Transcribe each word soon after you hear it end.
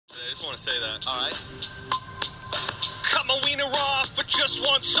just want to say that. All right. Cut my wiener off for just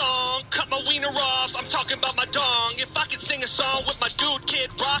one song. Cut my wiener off, I'm talking about my dong. If I could sing a song with my dude Kid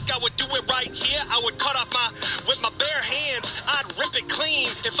Rock, I would do it right here. I would cut off with my bare hands, I'd rip it clean.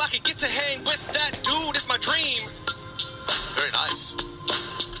 If I could get to hang with that dude, it's my dream. Very nice.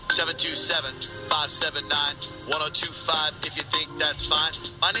 727-579-1025 if you think that's fine.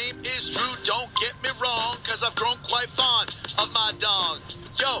 My name is Drew, don't get me wrong, cause I've grown quite fond of my dong.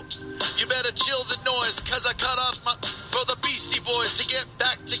 Yo, you better chill the noise, cause I cut off for the Beastie Boys to get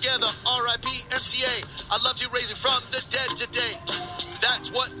back together. R.I.P. MCA, I loved you raising from the dead today.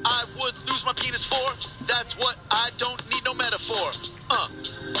 That's what I would lose my penis for. That's what I don't need no metaphor.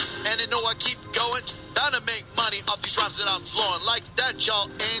 And you know I keep going. Bound to make money off these rhymes that I'm flowing. Like that, y'all,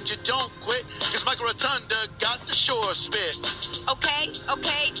 and you don't quit. Cause Michael Rotunda got the shore spit. Okay,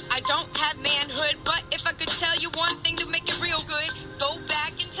 I don't have manhood, but if I could tell you one thing to make it real good, go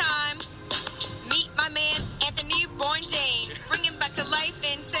back in time. Meet my man, Anthony Bourdain. Bring him back to life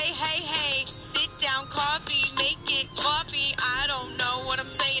and say, hey, hey. Sit down, coffee, make it coffee. I don't know what I'm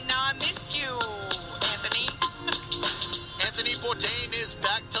saying, now I miss you, Anthony. Anthony Bourdain is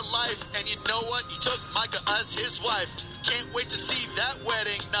back to life, and you know what? He took Micah as his wife. Can't wait to see that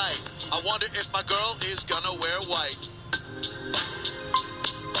wedding night. I wonder if my girl is gonna wear white.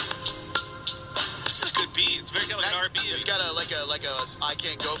 This is a good beat. It's very kind of like an R&B. It's got a like a I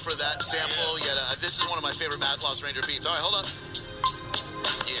can't go for that sample. Yeah, this is one of my favorite Mad Lost Ranger beats. All right, hold up.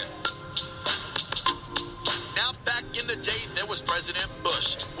 Yeah. Now back in the day, there was President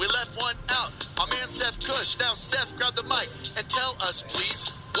Bush. We left one out. Our man Seth Cush. Now Seth, grab the mic and tell us,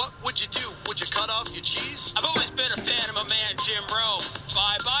 please, what would you do? Would you cut off your cheese? I've always been a fan of my man Jim Rome.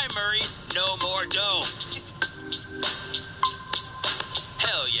 Bye-bye, Murray. No more dough.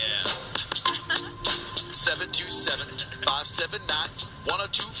 Hell yeah.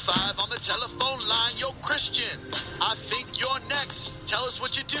 727-579-1025 on the telephone line. Yo, Christian, I think you're next. Tell us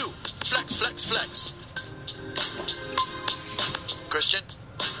what you do. Flex, flex, flex. Christian?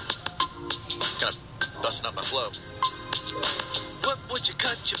 Kind of busting up my flow. What would you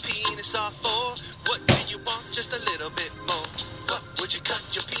cut your penis off for? What do you want? Just a little bit more. What would you cut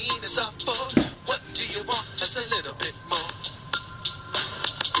your penis off for? What do you want? Just a little bit more.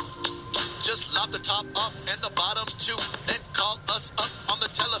 Just lop the top off and the bottom too. Then call us up on the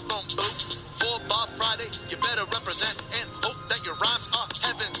telephone booth. 4-Bar Friday, you better represent and hope that your rhymes are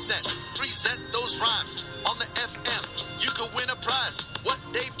heaven sent. Present those rhymes on the FM. You could win a prize. What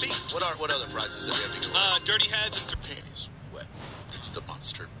they be? What other prizes that we have to go? Dirty heads and Panties wet. It's the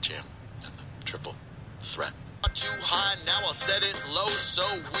Monster Jam and the Triple Threat. Not too high, now I'll set it low so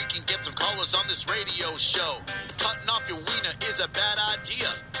we can get some callers on this radio show. Cutting off your wiener is a bad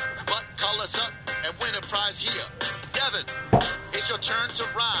idea, but call us up and win a prize here. Devin, it's your turn to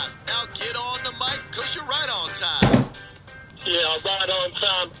rhyme. Now get on the mic, cause you're right on time. Yeah, right on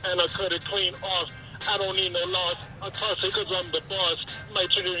time, and I cut it clean off. I don't need no loss. I toss it cause I'm the boss. My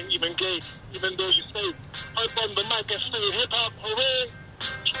children ain't even gay, even though you say up on the mic and say hip-hop, hooray.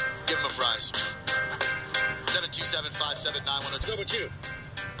 Give him a prize. 727-579-1025. Go with you.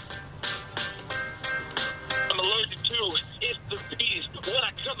 I'm allergic to it's the bees. When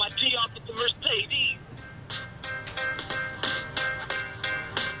I cut my G off at the Mercedes.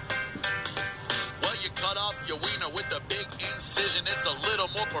 Well, you cut off your wiener with a big incision. It's a little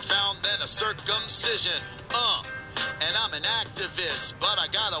more profound than a circumcision. And I'm an activist, but I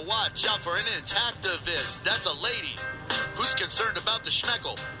gotta watch out for an intactivist. That's a lady who's concerned about the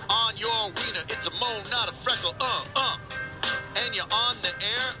schmeckle on your wiener. It's a mole, not a freckle. And you're on the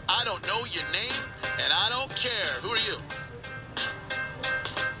air. I don't know your name, and I don't care. Who are you?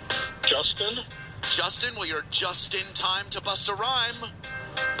 Justin? Justin? Well, you're just in time to bust a rhyme.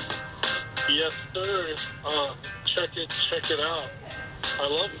 Yes, sir. Check it out. I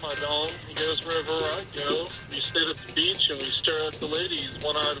love my dog. He goes wherever I go. We sit at the beach and we stare at the ladies.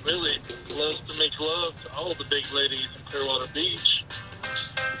 One-eyed Willie loves to make love to all the big ladies in Clearwater Beach.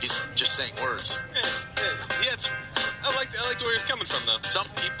 He's just saying words. yeah, I like where he's coming from, though. Some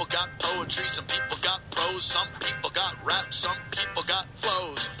people got poetry, some people got prose, some people got rap, some people got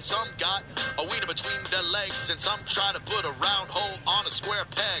flows. Some got a wiener between their legs, and some try to put a round hole on a square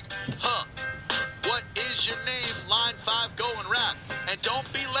peg. What is your name? Line 5, go and rap. And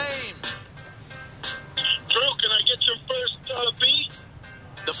don't be lame. Drew, can I get your first beat?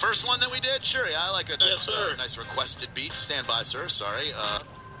 The first one that we did? Sure, yeah, I like a nice, Yes, nice requested beat. Stand by, sir. Sorry.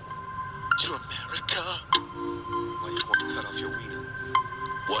 To America. Why you want to cut off your wiener?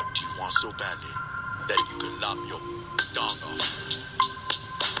 What do you want so badly that you could lop your dong off?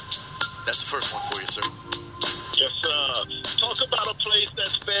 That's the first one for you, sir. Yes, talk about a place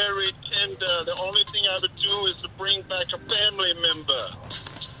that's very the only thing I would do is to bring back a family member.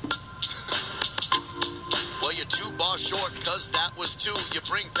 Well, you're 2 bars short, cause that was 2. You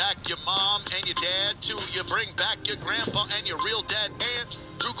bring back your mom and your dad, too. You bring back your grandpa and your real dad, and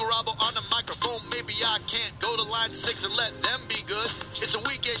Drew Garabo on the microphone. Maybe I can't go to line 6 and let them be good. It's a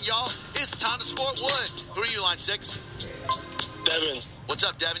weekend, y'all. It's time to sport wood. Who are you, line 6? Devin. What's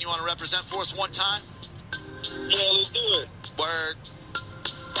up, Devin? You want to represent for us one time? Yeah, let's do it. Word.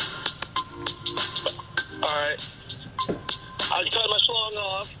 Alright. I cut my schlong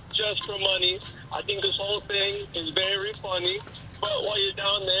off just for money. I think this whole thing is very funny. But while you're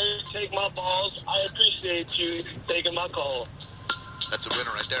down there, take my balls. I appreciate you taking my call. That's a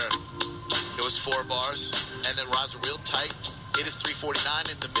winner right there. It was 4 bars, and then rhymes were real tight. It is 3:49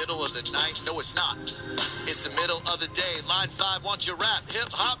 in the middle of the night. No, it's not. It's the middle of the day. Line 5 wants your rap.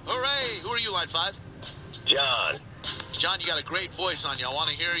 Hip hop, hooray! Who are you, line 5? John. John, you got a great voice on you. I want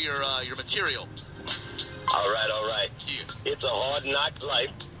to hear your material. All right. Yeah. It's a hard knock life.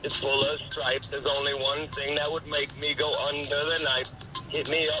 It's full of strife. There's only one thing that would make me go under the knife. Hit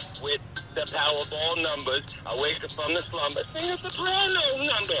me up with the Powerball numbers. I wake up from the slumber. Sing a soprano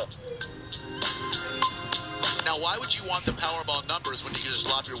number. Now, why would you want the Powerball numbers when you can just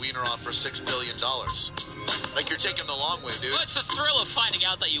lop your wiener off for $6 billion? Like, you're taking the long way, dude. What's the thrill of finding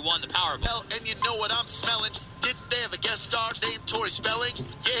out that you won the Powerball? Well, and you know what I'm smelling? Didn't they have a guest star named Tori Spelling?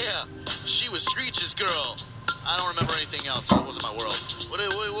 Yeah, she was Screech's girl. I don't remember anything else. That wasn't my world. What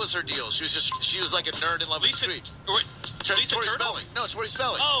was her deal? She was like a nerd in love with Screech. Lisa Tori Turtle? Spelling. No, Tori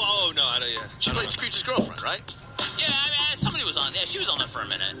Spelling. Oh, no, I don't, yeah. She played Screech's girlfriend, right? Yeah, I mean, somebody was on there. She was on there for a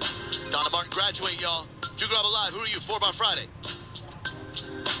minute. Donna Martin, graduate, y'all. Drew Garabo Live. Who are you? 4 Bar Friday.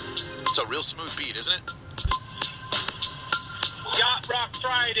 It's a real smooth beat, isn't it? Yacht Rock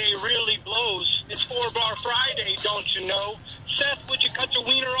Friday really blows. It's 4 Bar Friday, don't you know? Seth, would you cut your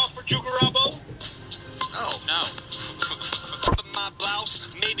wiener off for Drew Garabo? No. My blouse.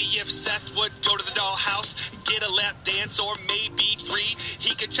 Maybe if Seth would go to the dollhouse, get a lap dance or maybe 3,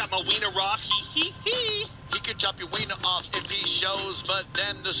 he could chop my wiener off. He. He could chop your wiener off if he shows, but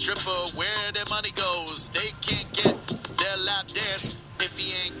then the stripper, where their money goes, they can't get their lap dance if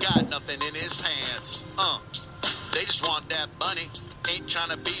he ain't got nothing in his pants. They just want that money. Ain't trying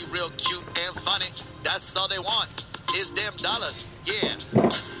to be real cute and funny. That's all they want is them dollars. Yeah.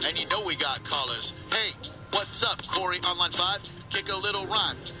 And you know we got callers. Hey, what's up, Corey on line 5? Kick a little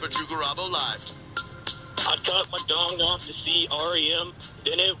rhyme for Drew Garabo Live. I cut my dong off to see REM,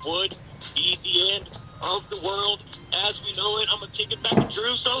 then it would be the end of the world as we know it. I'm going to kick it back to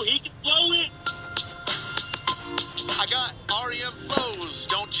Drew so he can blow it. I got REM flows,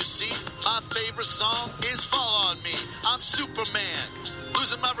 don't you see? My favorite song is Fall On Me. I'm Superman,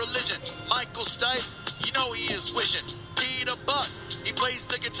 losing my religion. Michael Stipe, you know he is wishing. Peter Buck, he plays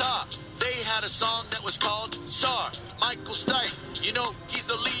the guitar. They had a song that was called Star. Michael Stipe, you know he's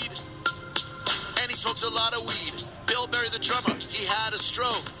the lead. And he smokes a lot of weed. Bill Berry, the drummer, he had a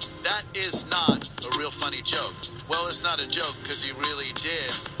stroke. That is not a real funny joke. Well, it's not a joke because he really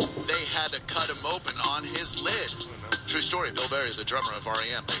did. They had to cut him open on his lid. True story, Bill Berry, the drummer of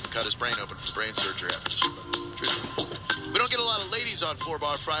REM, they cut his brain open for brain surgery after the show. True story. We don't get a lot of ladies on 4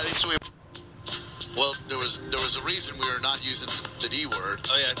 Bar Friday, so well, there was a reason we were not using the D word.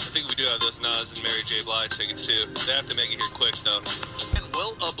 Oh yeah, I think we do have those Nas and Mary J. Blige tickets too. They have to make it here quick though. And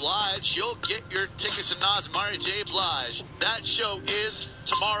will oblige, you'll get your tickets to Nas and Mary J. Blige. That show is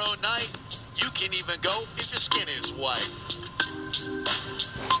tomorrow night. You can even go if your skin is white.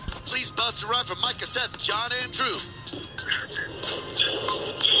 Please bust a run for Micah, Seth, John, and Drew.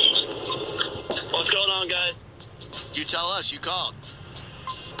 What's going on, guys? You tell us, you called.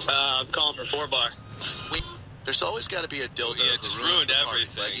 I'm calling for 4 Bar. There's always got to be a dildo Yeah, who just ruins ruined the party.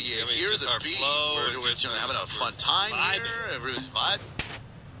 everything. Like, you I mean, hear just the our beat, flow, we're just having a fun time vibing. here, everybody's vibe.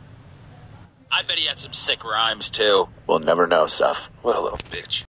 I bet he had some sick rhymes, too. We'll never know, Seth. What a little bitch.